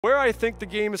Where I think the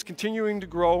game is continuing to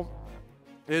grow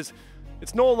is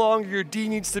it's no longer your D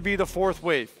needs to be the fourth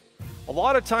wave. A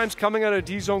lot of times coming out of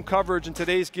D-zone coverage in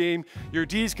today's game, your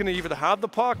D is going to either have the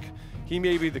puck, he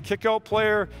may be the kick-out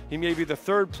player, he may be the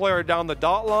third player down the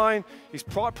dot line. He's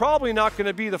probably not going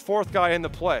to be the fourth guy in the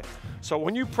play. So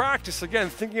when you practice, again,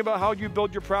 thinking about how you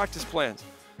build your practice plans,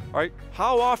 all right,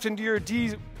 how often do your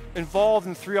D involved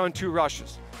in 3-on-2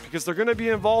 rushes? Because they're going to be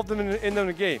involved in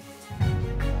the game.